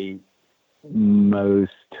my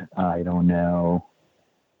most,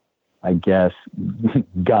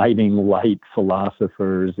 guiding light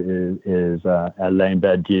philosophers is Alain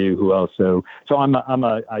Badiou, who also. So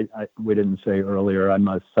we didn't say earlier, I'm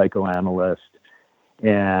a psychoanalyst,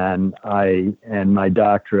 and my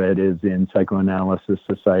doctorate is in psychoanalysis,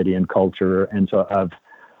 society, and culture, and so I've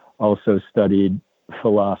also studied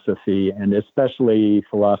philosophy, and especially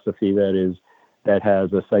philosophy that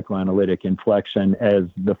has a psychoanalytic inflection, as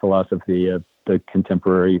the philosophy of the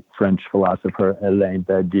contemporary French philosopher Alain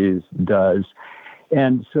Badiou does.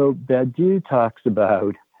 And so Badiou talks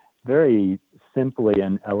about, very simply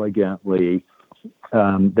and elegantly,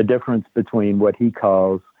 the difference between what he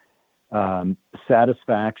calls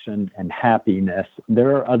satisfaction and happiness.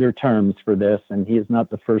 There are other terms for this, and he is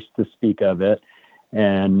not the first to speak of it.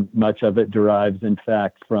 And much of it derives, in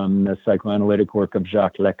fact, from the psychoanalytic work of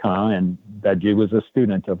Jacques Lacan, and Badiou was a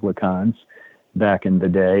student of Lacan's back in the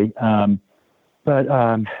day.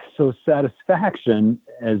 So satisfaction,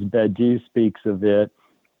 as Badiou speaks of it,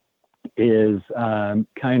 is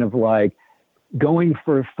kind of like going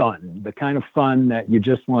for fun, the kind of fun that you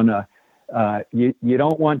just want to, you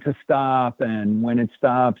don't want to stop, and when it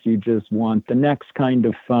stops, you just want the next kind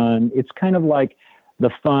of fun. It's kind of like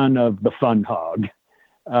the fun of the fun hog.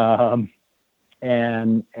 And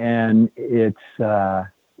it's a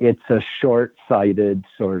short-sighted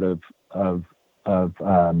sort of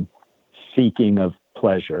seeking of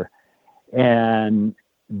pleasure. And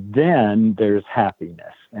then there's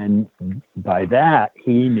happiness. And by that,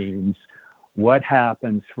 he means what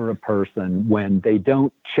happens for a person when they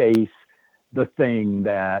don't chase the thing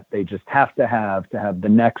that they just have to have the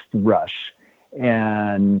next rush.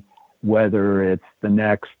 And whether it's the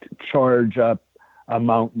next charge up a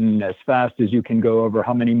mountain as fast as you can go, over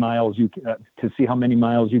how many miles you can, to see how many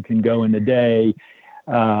miles you can go in a day,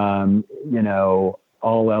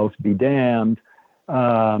 all else be damned,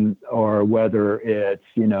 or whether it's,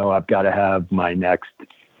 I've got to have my next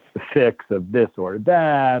fix of this or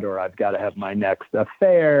that, or I've got to have my next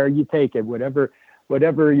affair. You take it, whatever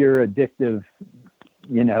your addictive,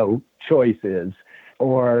 choice is.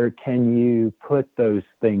 Or can you put those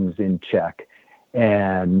things in check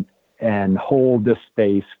and hold the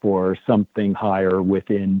space for something higher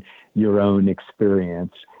within your own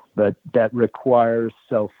experience, but that requires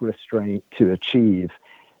self-restraint to achieve.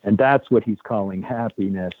 And that's what he's calling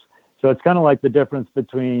happiness. So it's kind of like the difference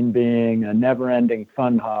between being a never-ending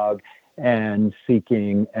fun hog and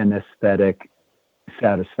seeking an aesthetic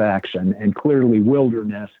satisfaction. And clearly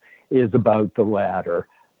wilderness is about the latter,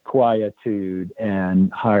 quietude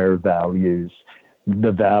and higher values,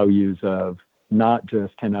 the values of not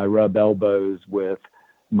just can I rub elbows with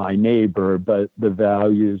my neighbor, but the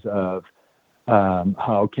values of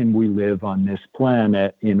how can we live on this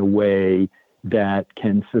planet in a way that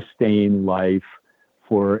can sustain life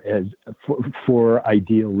for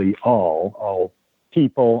ideally all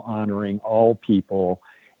people, honoring all people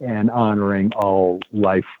and honoring all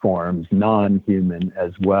life forms, non-human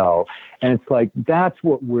as well. And it's like, that's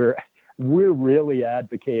what we're really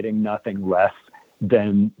advocating, nothing less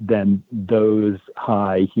than those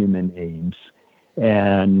high human aims.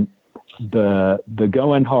 And the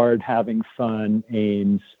going hard, having fun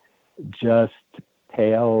aims just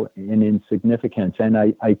pale in insignificance. And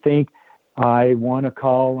I think I want to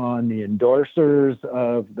call on the endorsers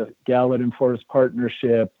of the Gallatin Forest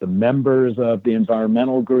Partnership, the members of the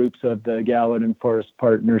environmental groups of the Gallatin Forest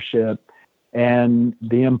Partnership, and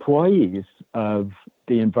the employees of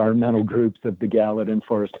the environmental groups of the Gallatin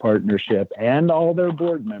Forest Partnership and all their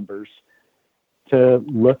board members to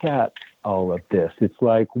look at all of this. It's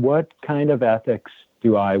like, what kind of ethics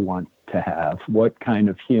do I want to have? What kind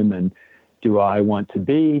of human do I want to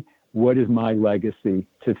be? What is my legacy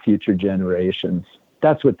to future generations?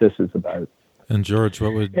 That's what this is about. And George,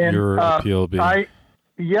 what would your appeal be? I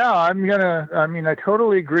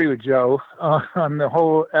totally agree with Joe on the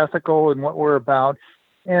whole ethical and what we're about.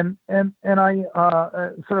 And I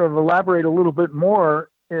sort of elaborate a little bit more,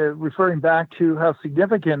 referring back to how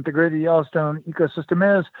significant the Greater Yellowstone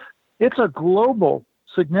ecosystem is. It's a global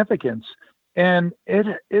significance, and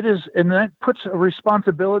it is, and that puts a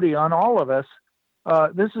responsibility on all of us.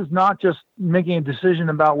 This is not just making a decision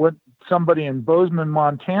about what somebody in Bozeman,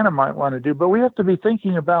 Montana might want to do, but we have to be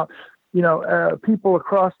thinking about, people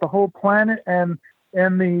across the whole planet and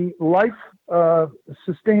the life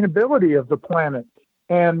sustainability of the planet.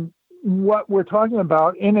 And what we're talking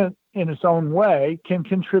about in its own way can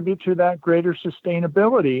contribute to that greater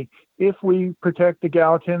sustainability if we protect the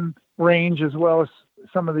Gallatin Range as well as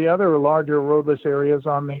some of the other larger roadless areas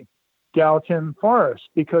on the Gallatin Forest,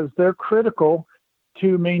 because they're critical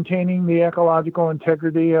to maintaining the ecological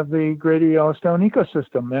integrity of the Greater Yellowstone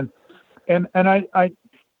ecosystem. And I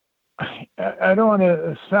don't want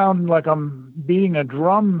to sound like I'm beating a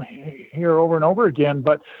drum here over and over again,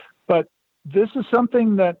 but this is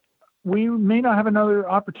something that we may not have another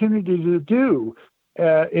opportunity to do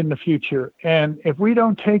in the future. And if we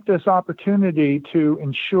don't take this opportunity to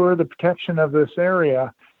ensure the protection of this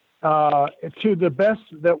area to the best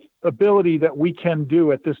ability that we can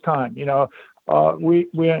do at this time, we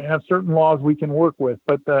have certain laws we can work with,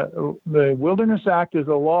 but the Wilderness Act is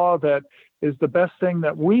a law that is the best thing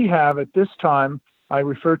that we have at this time. I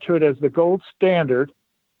refer to it as the gold standard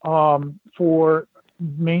for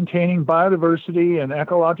maintaining biodiversity and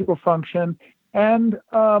ecological function, and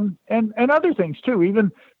other things too,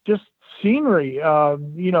 even just scenery.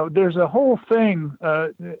 There's a whole thing,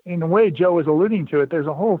 in the way Joe is alluding to it, there's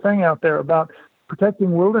a whole thing out there about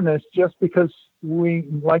protecting wilderness just because we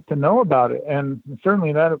like to know about it. And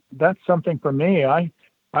certainly that's something for me. I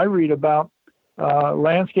read about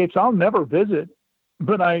landscapes I'll never visit,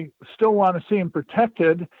 but I still want to see them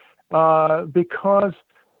protected because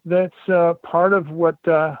that's part of what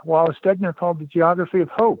Wallace Stegner called the geography of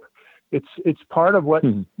hope. It's part of what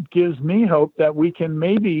gives me hope that we can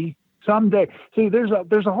maybe someday see. There's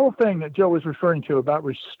a whole thing that Joe was referring to about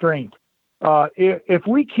restraint. If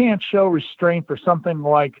we can't show restraint for something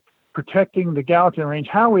like protecting the Gallatin Range,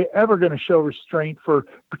 how are we ever going to show restraint for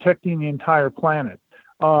protecting the entire planet?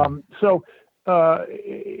 So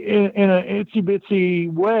in a itsy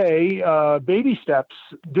bitsy way, baby steps,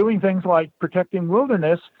 doing things like protecting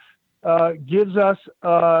wilderness gives us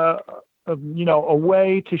a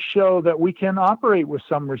way to show that we can operate with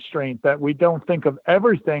some restraint, that we don't think of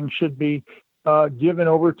everything should be given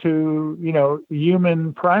over to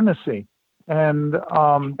human primacy. And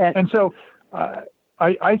so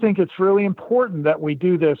I think it's really important that we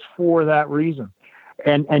do this for that reason.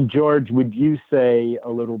 And George, would you say a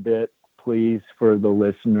little bit, please, for the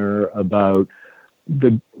listener about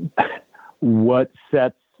what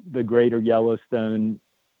sets the Greater Yellowstone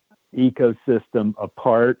ecosystem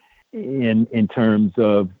apart in terms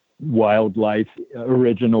of wildlife,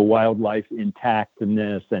 original wildlife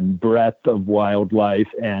intactness and breadth of wildlife,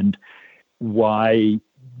 and why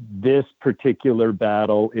this particular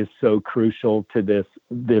battle is so crucial to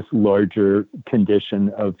this larger condition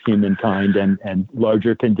of humankind and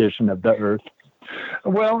larger condition of the earth?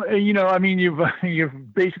 Well,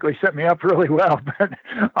 you've basically set me up really well. But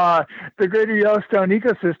the Greater Yellowstone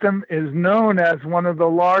ecosystem is known as one of the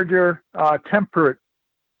larger temperate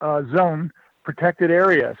zone protected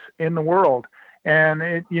areas in the world.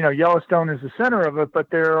 And Yellowstone is the center of it, but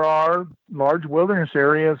there are large wilderness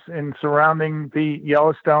areas surrounding the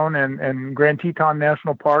Yellowstone and Grand Teton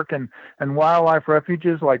National Park and wildlife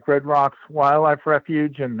refuges like Red Rocks Wildlife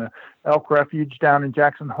Refuge and the Elk Refuge down in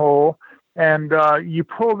Jackson Hole. And you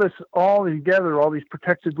pull this all together, all these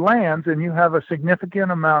protected lands, and you have a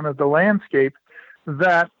significant amount of the landscape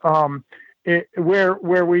that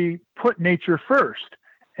where we put nature first.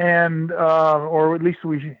 And or at least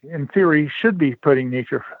we, in theory, should be putting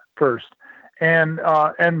nature first.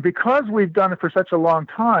 And because we've done it for such a long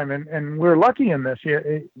time, and we're lucky in this,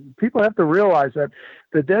 people have to realize that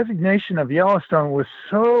the designation of Yellowstone was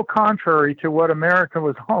so contrary to what America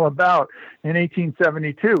was all about in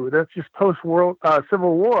 1872. That's just post-World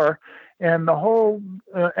Civil War, and the whole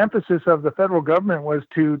emphasis of the federal government was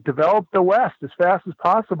to develop the West as fast as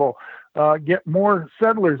possible, get more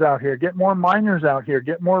settlers out here, get more miners out here,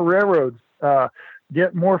 get more railroads,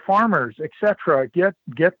 get more farmers, etc. Get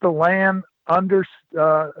the land under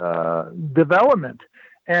development,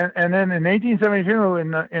 and then in 1872,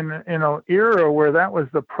 in an era where that was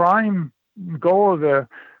the prime goal of the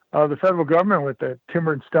federal government with the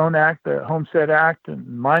Timber and Stone Act, the Homestead Act, and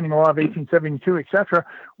mining law of 1872, etc.,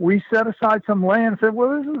 we set aside some land and said,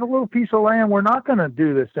 well, this is a little piece of land we're not going to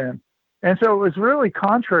do this in. And so it was really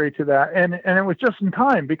contrary to that, and it was just in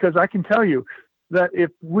time, because I can tell you that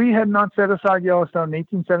if we had not set aside Yellowstone in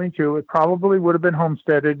 1872, it probably would have been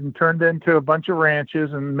homesteaded and turned into a bunch of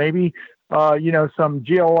ranches and maybe, some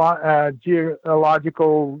geological,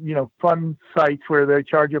 fun sites where they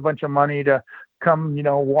charge you a bunch of money to come,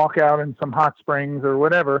 walk out in some hot springs or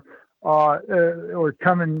whatever, or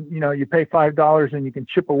come and, you pay $5 and you can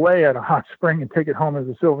chip away at a hot spring and take it home as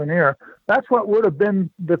a souvenir. That's what would have been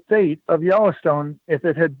the fate of Yellowstone if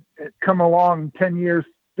it had come along 10 years,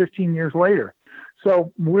 15 years later.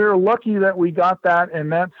 So we're lucky that we got that,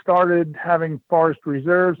 and that started having forest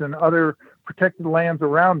reserves and other protected lands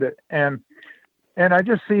around it. And I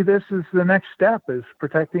just see this as the next step, is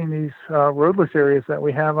protecting these roadless areas that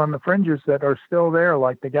we have on the fringes that are still there,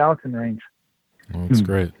 like the Gallatin Range. Well, that's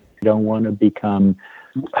great. I don't want to become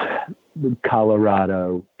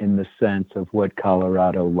Colorado in the sense of what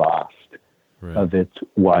Colorado lost of its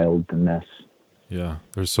wildness. Yeah,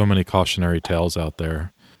 there's so many cautionary tales out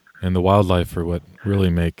there. And the wildlife are what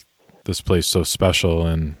really make this place so special.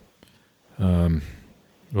 And,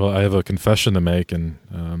 I have a confession to make, and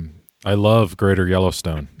I love Greater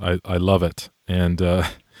Yellowstone. I love it. And,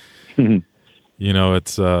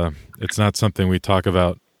 it's not something we talk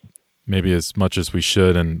about maybe as much as we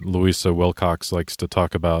should. And Louisa Wilcox likes to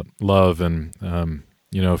talk about love. And,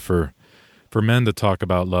 for men to talk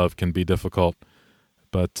about love can be difficult.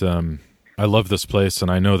 But I love this place,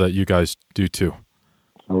 and I know that you guys do too.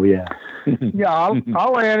 Oh yeah. Yeah,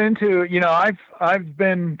 I'll add into, I've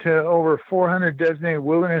been to over 400 designated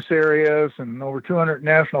wilderness areas and over 200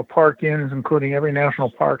 national park units, including every national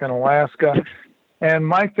park in Alaska. And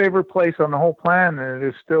my favorite place on the whole planet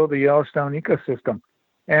is still the Yellowstone ecosystem.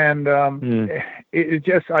 And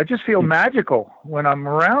I just feel magical when I'm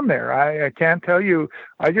around there. I can't tell you.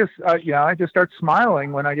 I just start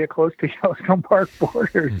smiling when I get close to Yellowstone Park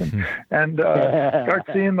borders and start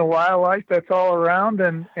seeing the wildlife that's all around.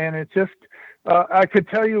 And it's just, I could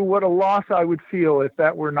tell you what a loss I would feel if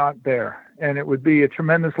that were not there, and it would be a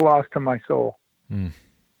tremendous loss to my soul.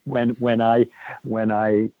 When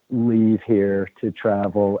I leave here to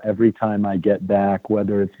travel, every time I get back,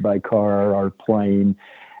 whether it's by car or plane,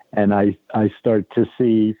 and I start to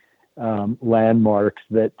see landmarks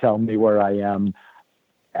that tell me where I am,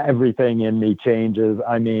 everything in me changes.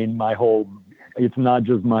 I mean, it's not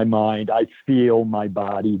just my mind. I feel my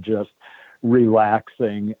body just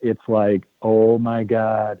relaxing. It's like, oh my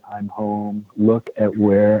God, I'm home. Look at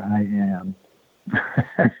where I am.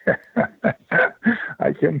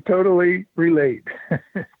 I can totally relate.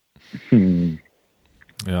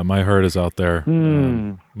 Yeah, my heart is out there.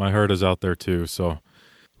 My heart is out there too. So,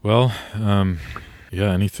 well,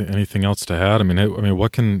 anything else to add? I mean,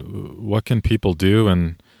 what can people do,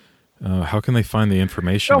 and how can they find the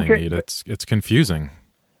information they need? It's confusing.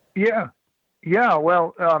 Yeah.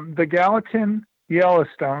 Well, the Gallatin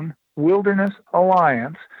Yellowstone Wilderness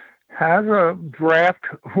Alliance has a draft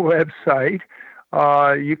website.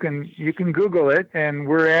 You can Google it, and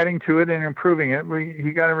we're adding to it and improving it.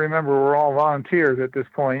 You got to remember, we're all volunteers at this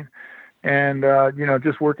point, and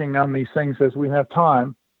just working on these things as we have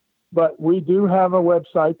time. But we do have a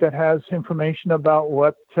website that has information about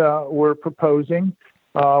what we're proposing.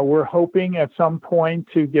 We're hoping at some point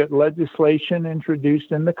to get legislation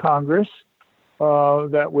introduced in the Congress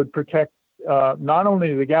that would protect not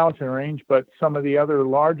only the Gallatin Range, but some of the other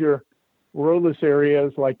larger roadless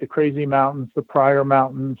areas like the Crazy Mountains, the Pryor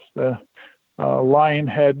Mountains, the Lion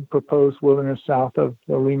Head proposed wilderness south of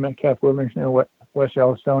the Lee Metcalf Wilderness near West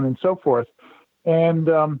Yellowstone, and so forth. And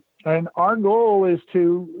our goal is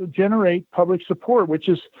to generate public support, which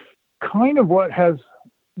is kind of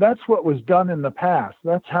that's what was done in the past.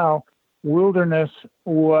 That's how wilderness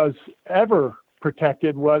was ever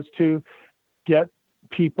protected, was to get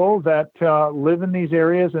people that live in these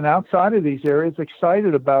areas and outside of these areas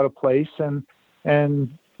excited about a place and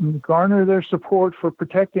garner their support for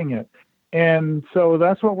protecting it. And so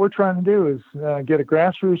that's what we're trying to do is get a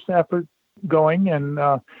grassroots effort going, and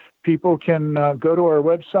people can go to our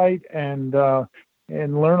website and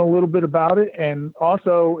learn a little bit about it. And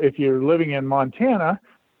also, if you're living in Montana,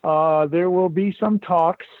 there will be some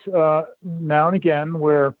talks now and again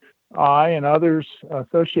where I and others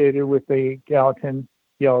associated with the Gallatin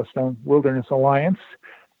Yellowstone Wilderness Alliance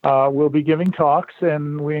will be giving talks,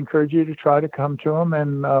 and we encourage you to try to come to them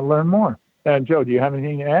and learn more. And Joe, do you have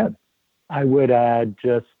anything to add? I would add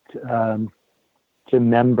just to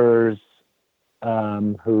members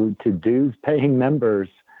to dues-paying members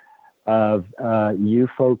of you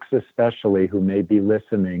folks especially who may be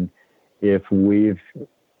listening, if we've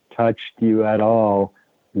touched you at all,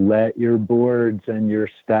 let your boards and your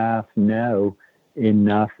staff know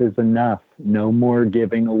enough is enough. No more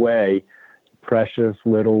giving away precious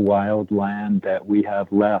little wild land that we have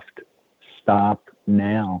left. Stop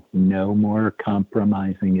now. No more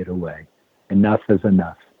compromising it away. Enough is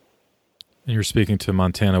enough. And you're speaking to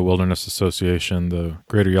Montana Wilderness Association, the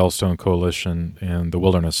Greater Yellowstone Coalition, and the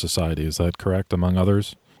Wilderness Society. Is that correct, among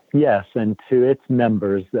others? Yes, and to its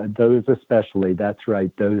members, those especially, that's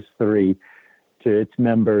right, those three, to its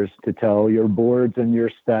members to tell your boards and your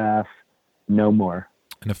staff no more.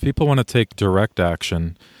 And if people want to take direct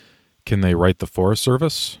action, can they write the Forest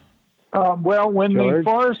Service? Well, when George? the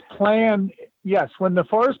forest plan, yes, when the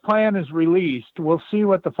forest plan is released, we'll see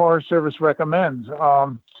what the Forest Service recommends.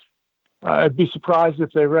 I'd be surprised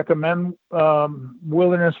if they recommend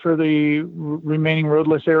wilderness for the remaining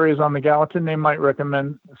roadless areas on the Gallatin. They might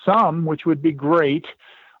recommend some, which would be great.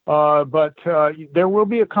 But there will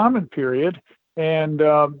be a comment period. And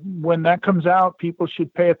when that comes out, people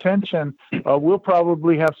should pay attention. We'll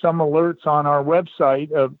probably have some alerts on our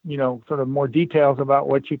website of, sort of more details about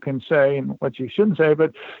what you can say and what you shouldn't say.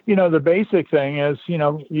 But, the basic thing is,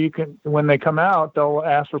 you can, when they come out, they'll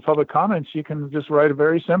ask for public comments. You can just write it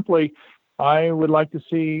very simply. I would like to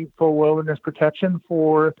see full wilderness protection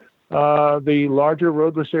for the larger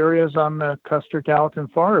roadless areas on the Custer Gallatin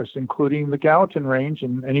Forest, including the Gallatin Range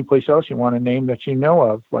and any place else you want to name that you know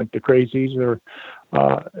of, like the Crazies or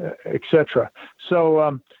etc.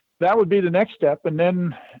 So that would be the next step. And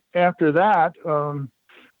then after that,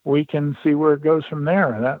 we can see where it goes from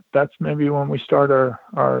there. That's maybe when we start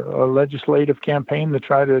our legislative campaign to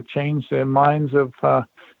try to change the minds of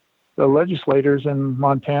the legislators in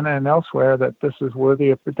Montana and elsewhere that this is worthy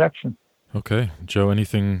of protection. Okay. Joe,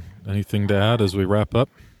 anything to add as we wrap up?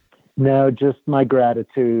 No, just my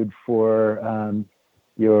gratitude for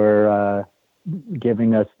your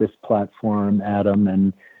giving us this platform, Adam,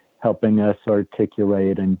 and helping us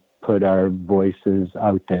articulate and put our voices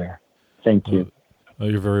out there. Thank you.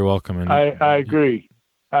 You're very welcome. And I agree.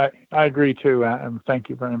 I agree too, Adam. Thank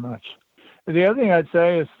you very much. The other thing I'd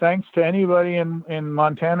say is thanks to anybody in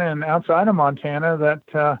Montana and outside of Montana that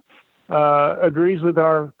agrees with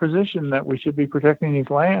our position that we should be protecting these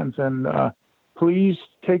lands. And please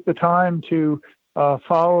take the time to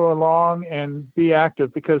follow along and be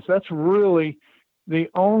active, because that's really the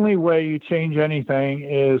only way you change anything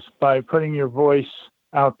is by putting your voice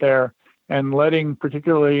out there and letting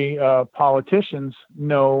particularly politicians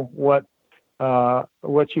know what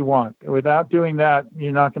you want. Without doing that,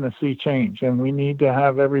 you're not going to see change. And we need to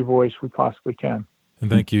have every voice we possibly can. And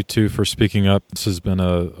thank you, too, for speaking up. This has been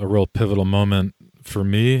a real pivotal moment for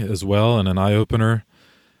me as well, and an eye-opener.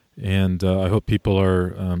 And I hope people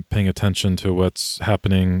are paying attention to what's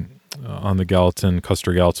happening on the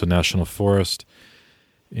Custer Gallatin National Forest,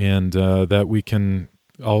 and that we can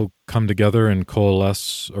all come together and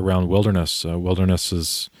coalesce around wilderness. Wilderness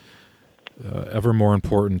is ever more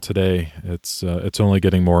important today. It's only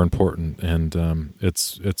getting more important, and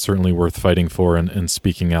it's certainly worth fighting for and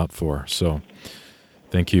speaking out for. So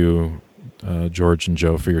thank you, George and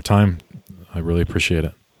Joe, for your time. I really appreciate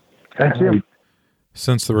it. Thank you.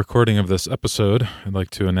 Since the recording of this episode, I'd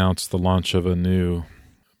like to announce the launch of a new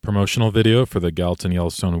promotional video for the Gallatin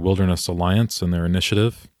Yellowstone Wilderness Alliance and their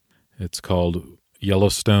initiative. It's called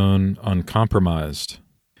Yellowstone Uncompromised,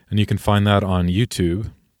 and you can find that on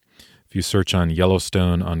YouTube. If you search on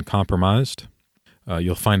Yellowstone Uncompromised,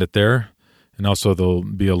 you'll find it there. And also there'll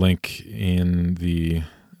be a link in the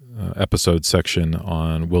episode section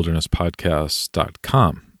on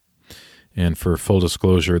wildernesspodcast.com. And for full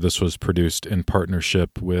disclosure, this was produced in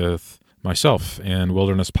partnership with myself and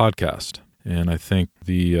Wilderness Podcast. And I think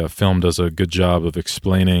the film does a good job of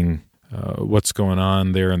explaining what's going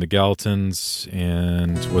on there in the Gallatins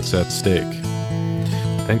and what's at stake.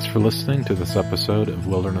 Thanks for listening to this episode of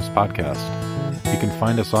Wilderness Podcast. You can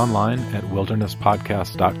find us online at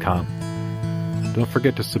wildernesspodcast.com. Don't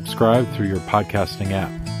forget to subscribe through your podcasting app.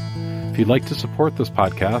 If you'd like to support this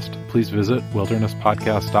podcast, please visit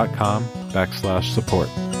wildernesspodcast.com/support.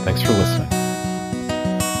 Thanks for listening.